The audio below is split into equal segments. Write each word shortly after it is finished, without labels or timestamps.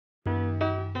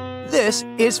This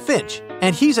is Finch,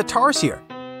 and he's a tarsier.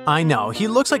 I know, he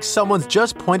looks like someone's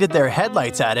just pointed their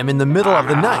headlights at him in the middle of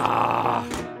the night.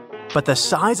 But the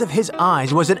size of his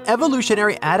eyes was an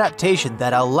evolutionary adaptation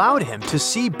that allowed him to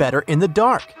see better in the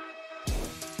dark.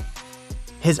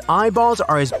 His eyeballs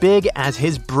are as big as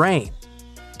his brain.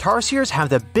 Tarsiers have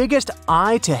the biggest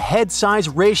eye-to-head size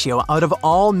ratio out of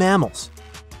all mammals.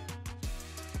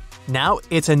 Now,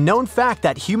 it's a known fact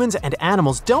that humans and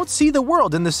animals don't see the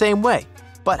world in the same way.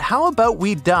 But how about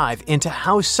we dive into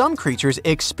how some creatures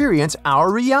experience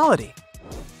our reality?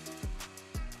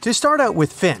 To start out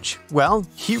with Finch, well,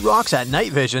 he rocks at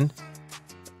night vision.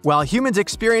 While humans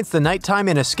experience the nighttime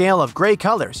in a scale of gray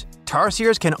colors,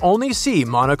 tarsiers can only see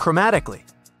monochromatically.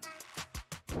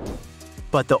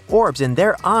 But the orbs in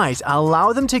their eyes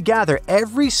allow them to gather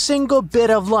every single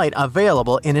bit of light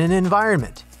available in an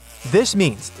environment. This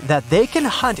means that they can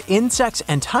hunt insects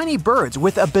and tiny birds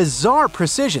with a bizarre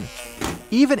precision,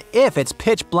 even if it's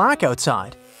pitch black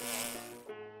outside.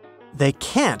 They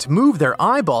can't move their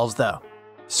eyeballs though,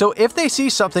 so if they see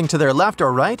something to their left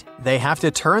or right, they have to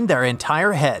turn their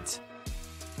entire heads.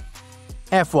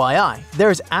 FYI,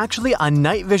 there's actually a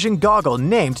night vision goggle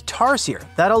named Tarsier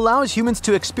that allows humans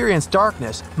to experience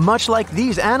darkness much like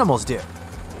these animals do.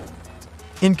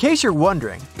 In case you're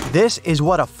wondering, this is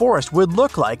what a forest would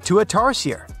look like to a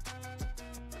tarsier.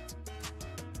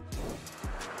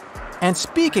 And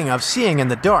speaking of seeing in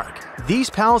the dark,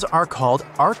 these pals are called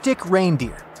Arctic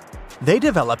reindeer. They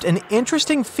developed an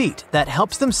interesting feat that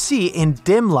helps them see in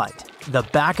dim light. The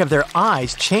back of their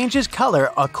eyes changes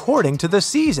color according to the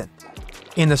season.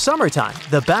 In the summertime,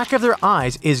 the back of their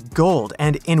eyes is gold,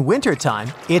 and in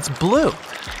wintertime, it's blue.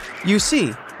 You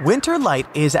see, winter light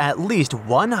is at least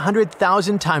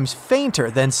 100,000 times fainter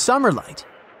than summer light.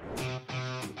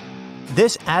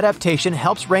 This adaptation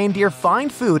helps reindeer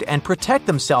find food and protect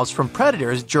themselves from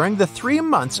predators during the 3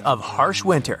 months of harsh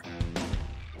winter.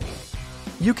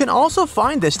 You can also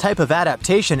find this type of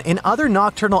adaptation in other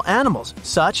nocturnal animals,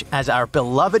 such as our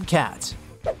beloved cats.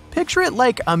 Picture it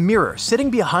like a mirror sitting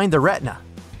behind the retina.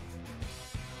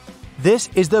 This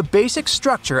is the basic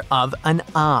structure of an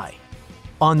eye.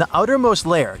 On the outermost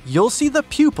layer, you'll see the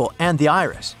pupil and the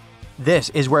iris. This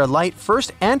is where light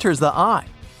first enters the eye.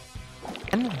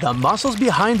 And the muscles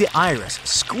behind the iris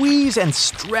squeeze and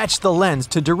stretch the lens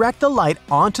to direct the light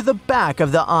onto the back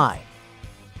of the eye.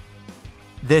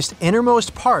 This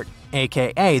innermost part,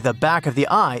 aka the back of the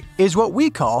eye, is what we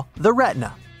call the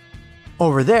retina.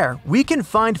 Over there, we can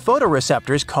find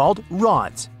photoreceptors called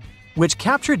rods, which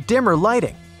capture dimmer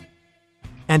lighting,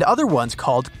 and other ones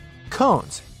called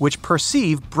cones, which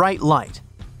perceive bright light.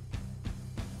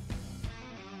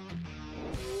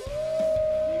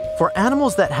 For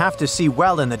animals that have to see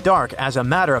well in the dark as a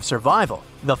matter of survival,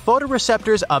 the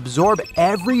photoreceptors absorb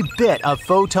every bit of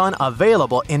photon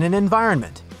available in an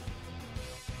environment.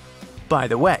 By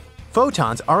the way,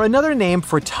 photons are another name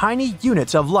for tiny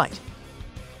units of light.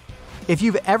 If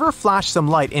you've ever flashed some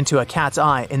light into a cat's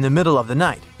eye in the middle of the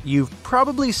night, you've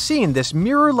probably seen this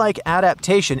mirror-like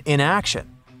adaptation in action.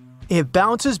 It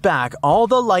bounces back all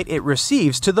the light it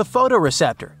receives to the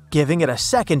photoreceptor, giving it a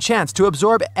second chance to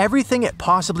absorb everything it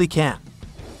possibly can.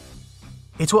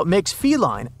 It's what makes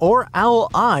feline or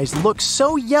owl eyes look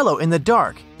so yellow in the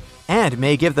dark, and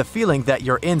may give the feeling that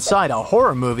you're inside a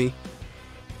horror movie.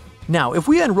 Now, if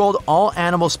we enrolled all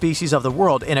animal species of the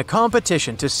world in a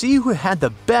competition to see who had the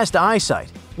best eyesight,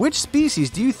 which species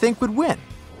do you think would win?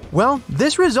 Well,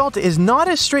 this result is not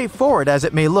as straightforward as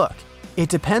it may look. It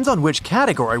depends on which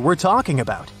category we're talking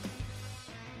about.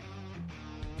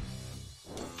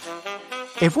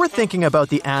 If we're thinking about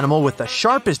the animal with the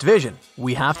sharpest vision,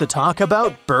 we have to talk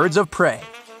about birds of prey.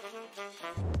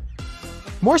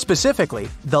 More specifically,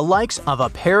 the likes of a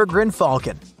peregrine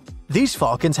falcon. These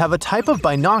falcons have a type of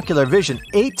binocular vision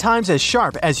 8 times as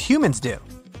sharp as humans do.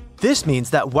 This means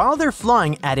that while they're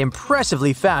flying at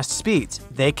impressively fast speeds,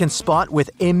 they can spot with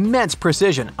immense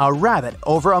precision a rabbit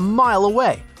over a mile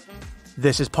away.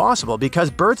 This is possible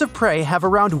because birds of prey have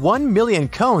around 1 million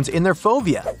cones in their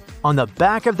fovea, on the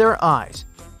back of their eyes.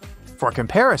 For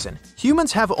comparison,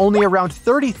 humans have only around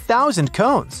 30,000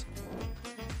 cones.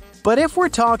 But if we're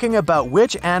talking about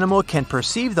which animal can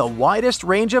perceive the widest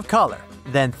range of color,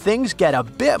 then things get a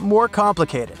bit more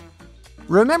complicated.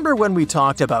 Remember when we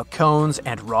talked about cones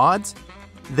and rods?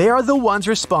 They are the ones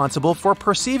responsible for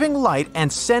perceiving light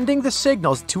and sending the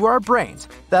signals to our brains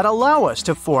that allow us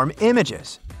to form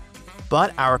images.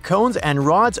 But our cones and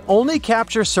rods only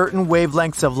capture certain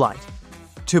wavelengths of light.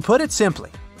 To put it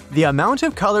simply, the amount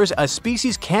of colors a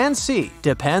species can see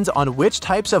depends on which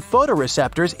types of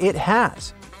photoreceptors it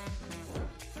has.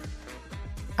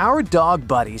 Our dog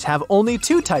buddies have only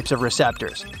 2 types of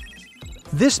receptors.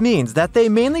 This means that they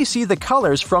mainly see the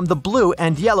colors from the blue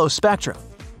and yellow spectrum.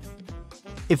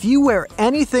 If you wear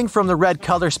anything from the red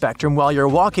color spectrum while you're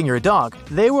walking your dog,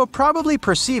 they will probably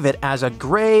perceive it as a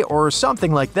gray or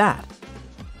something like that.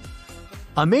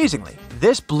 Amazingly,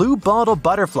 this blue bottle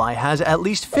butterfly has at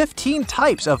least 15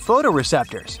 types of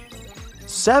photoreceptors.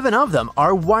 7 of them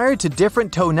are wired to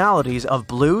different tonalities of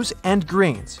blues and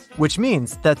greens, which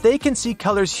means that they can see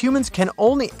colors humans can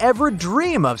only ever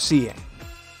dream of seeing.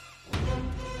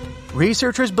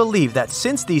 Researchers believe that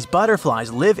since these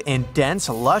butterflies live in dense,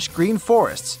 lush green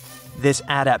forests, this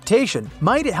adaptation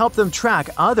might help them track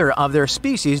other of their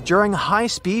species during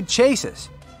high-speed chases.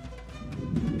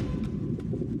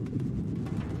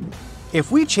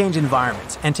 If we change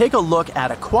environments and take a look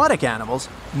at aquatic animals,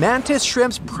 mantis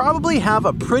shrimps probably have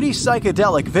a pretty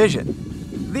psychedelic vision.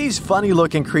 These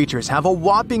funny-looking creatures have a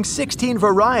whopping 16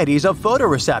 varieties of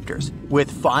photoreceptors,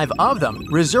 with 5 of them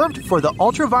reserved for the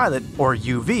ultraviolet or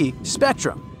UV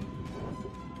spectrum.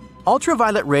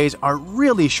 Ultraviolet rays are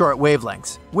really short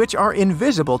wavelengths, which are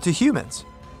invisible to humans.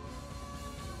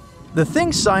 The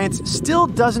thing science still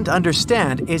doesn't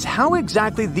understand is how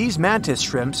exactly these mantis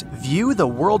shrimps view the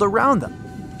world around them.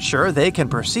 Sure, they can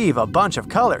perceive a bunch of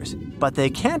colors, but they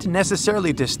can't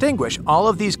necessarily distinguish all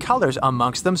of these colors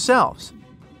amongst themselves.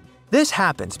 This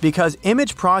happens because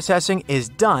image processing is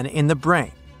done in the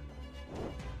brain.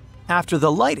 After the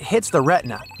light hits the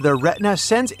retina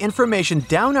sends information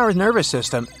down our nervous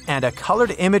system and a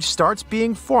colored image starts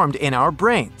being formed in our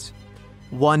brains.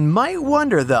 One might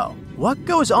wonder, though, what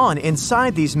goes on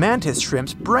inside these mantis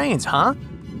shrimps' brains, huh?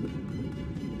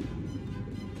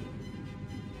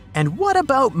 And what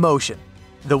about motion?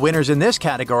 The winners in this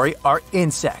category are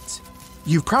insects.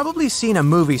 You've probably seen a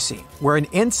movie scene where an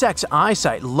insect's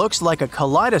eyesight looks like a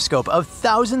kaleidoscope of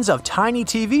thousands of tiny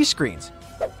TV screens,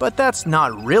 but that's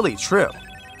not really true.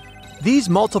 These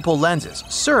multiple lenses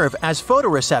serve as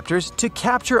photoreceptors to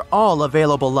capture all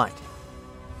available light.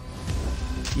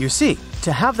 You see,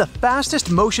 to have the fastest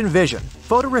motion vision,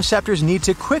 photoreceptors need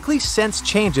to quickly sense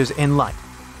changes in light.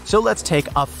 So let's take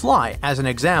a fly as an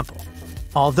example.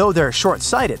 Although they're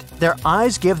short-sighted, their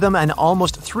eyes give them an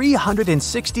almost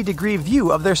 360-degree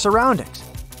view of their surroundings.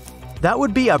 That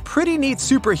would be a pretty neat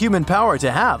superhuman power to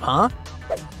have, huh?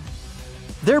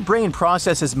 Their brain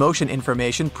processes motion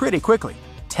information pretty quickly,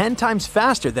 10 times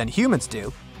faster than humans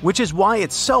do, which is why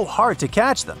it's so hard to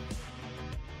catch them.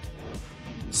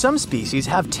 Some species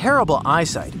have terrible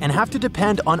eyesight and have to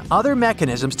depend on other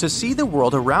mechanisms to see the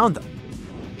world around them.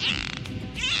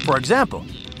 For example,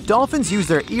 dolphins use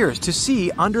their ears to see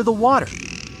under the water.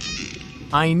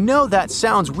 I know that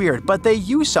sounds weird, but they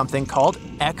use something called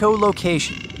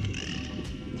echolocation.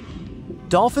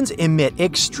 Dolphins emit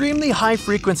extremely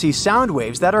high-frequency sound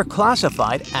waves that are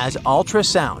classified as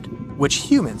ultrasound, which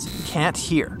humans can't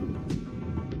hear.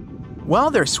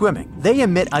 While they're swimming, they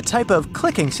emit a type of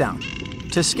clicking sound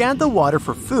to scan the water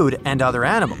for food and other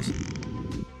animals.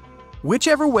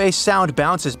 Whichever way sound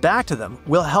bounces back to them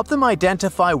will help them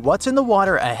identify what's in the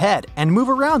water ahead and move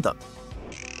around them.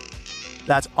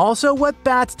 That's also what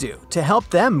bats do to help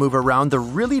them move around the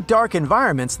really dark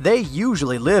environments they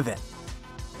usually live in.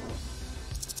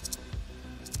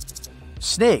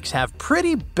 Snakes have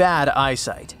pretty bad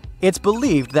eyesight. It's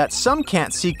believed that some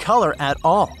can't see color at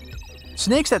all.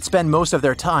 Snakes that spend most of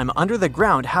their time under the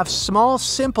ground have small,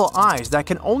 simple eyes that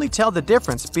can only tell the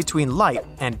difference between light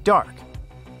and dark.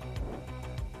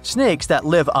 Snakes that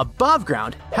live above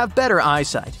ground have better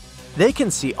eyesight. They can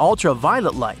see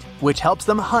ultraviolet light, which helps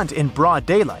them hunt in broad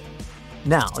daylight.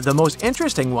 Now, the most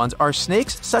interesting ones are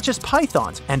snakes such as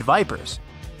pythons and vipers.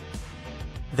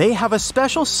 They have a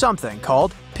special something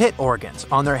called pit organs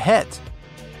on their heads.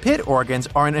 Pit organs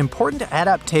are an important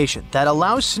adaptation that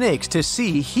allows snakes to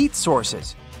see heat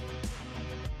sources.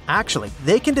 Actually,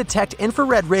 they can detect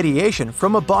infrared radiation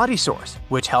from a body source,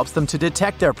 which helps them to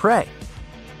detect their prey.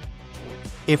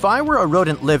 If I were a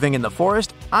rodent living in the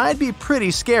forest, I'd be pretty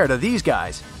scared of these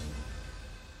guys.